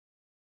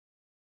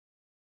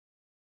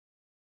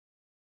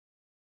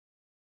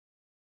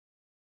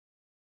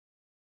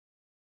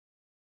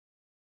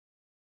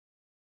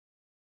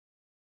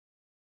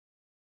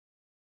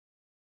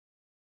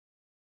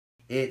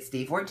It's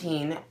day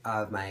 14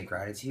 of my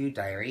gratitude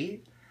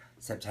diary,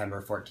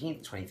 September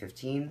 14th,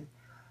 2015.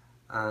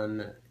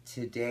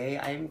 Today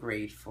I am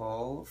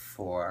grateful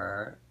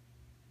for,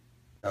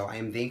 I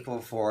am thankful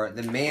for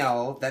the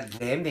mail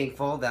today I'm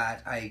thankful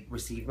that I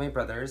received my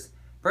brother's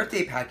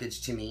birthday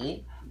package to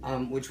me,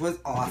 which was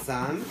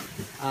awesome.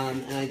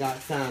 And I got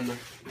some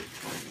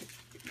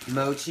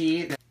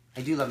mochi.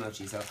 I do love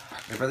mochi, so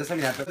my brother sent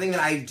me that. But the thing that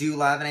I do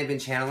love and I've been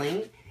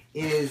channeling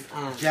is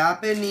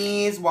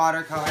Japanese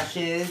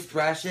watercolors,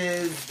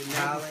 brushes.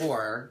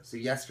 Before, so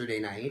yesterday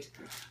night,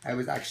 I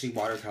was actually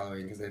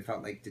watercoloring because I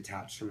felt like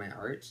detached from my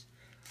art.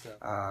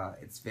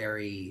 It's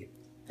very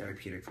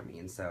therapeutic for me,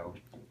 and so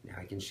now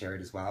I can share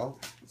it as well.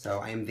 So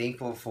I am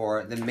thankful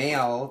for the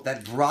mail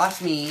that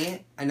brought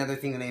me another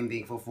thing that I am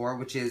thankful for,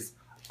 which is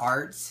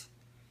art.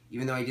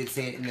 Even though I did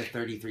say it in the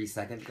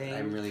 33-second thing,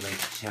 I'm really like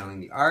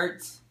channeling the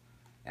art.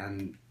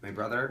 And my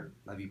brother,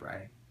 love you,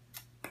 Bri.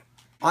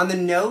 On the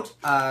note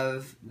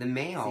of the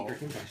mail, secret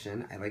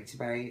confession, I like to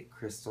buy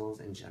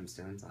crystals and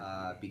gemstones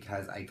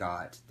because I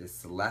got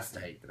this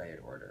celestite that I had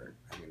ordered.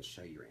 I'm going to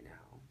show you right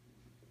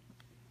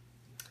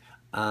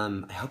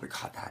now. I hope it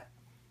caught that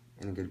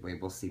in a good way.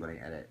 We'll see what I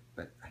edit,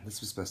 but this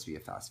was supposed to be a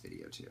fast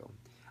video too.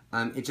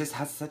 It just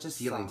has such a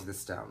feeling to the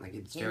stone. Like,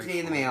 it's very today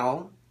in the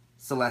mail,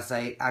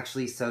 celestite.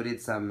 Actually, so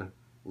did some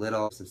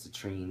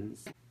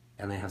citrines,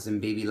 and I have some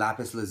baby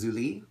lapis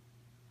lazuli.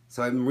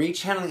 So I'm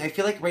rechanneling. I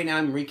feel like right now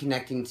I'm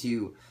reconnecting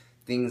to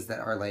things that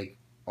are like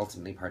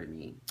ultimately part of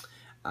me,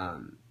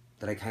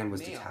 that I kind of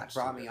was detached.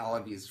 Brought me all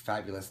of these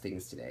fabulous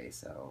things today.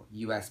 So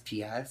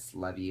USPS,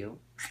 love you.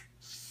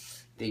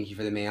 Thank you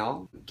for the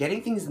mail.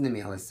 Getting things in the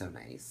mail is so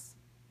nice.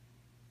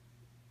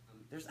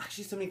 There's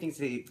actually so many things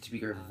today to be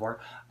grateful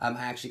for. I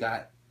actually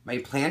got my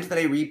plant that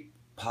I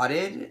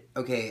repotted.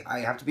 Okay, I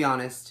have to be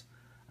honest.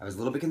 I was a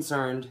little bit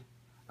concerned.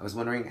 I was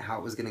wondering how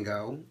it was gonna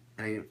go.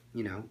 And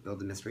I, build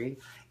the mystery.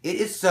 It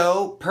is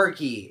so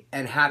perky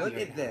and happy. Look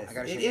at this.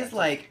 It is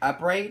like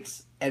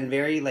upright and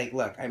very like,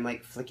 look, I'm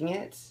like flicking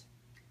it.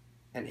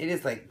 And it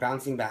is like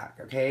bouncing back,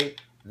 okay?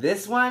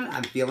 This one,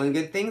 I'm feeling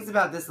good things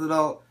about this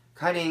little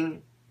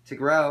cutting to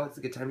grow. It's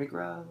a good time to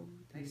grow.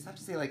 I just have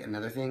to say like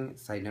another thing,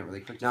 side note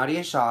really quick.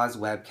 Nadiya Shah's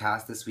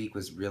webcast this week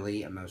was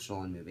really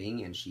emotional and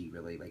moving, and she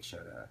really like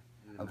showed a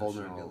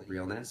vulnerable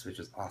realness, which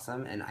was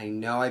awesome. And I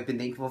know I've been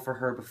thankful for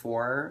her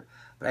before,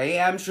 but I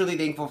am truly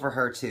thankful for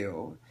her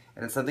too.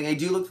 And it's something I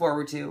do look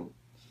forward to,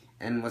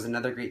 and was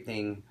another great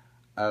thing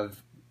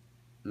of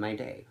my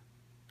day.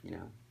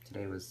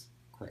 Today was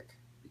quick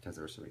because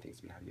there were so many things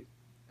to be happy.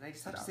 And I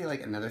just have to say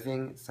like another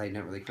thing, side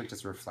note really quick,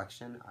 just a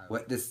reflection of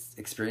what this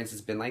experience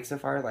has been like so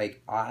far.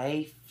 Like,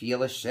 I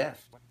feel a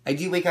shift. I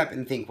do wake up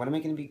and think, what am I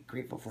going to be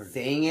grateful for?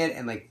 Saying it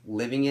and like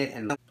living it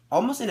and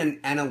almost in an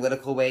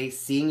analytical way,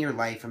 seeing your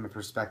life from a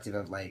perspective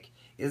of like,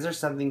 is there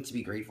something to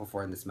be grateful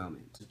for in this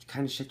moment? It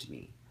kind of shifted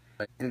me.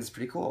 And it's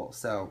pretty cool.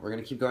 So we're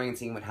going to keep going and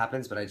seeing what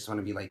happens, but I just want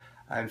to be like,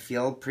 I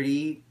feel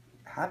pretty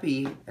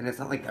happy, and it's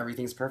not like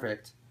everything's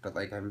perfect, but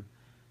like I'm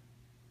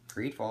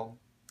grateful.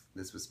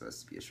 This was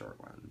supposed to be a short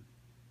one.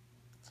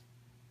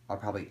 I'll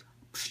probably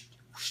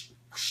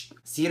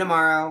see you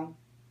tomorrow.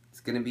 It's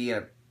going to be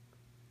a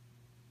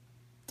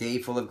day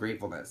full of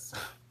gratefulness.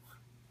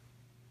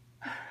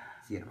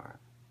 See you tomorrow.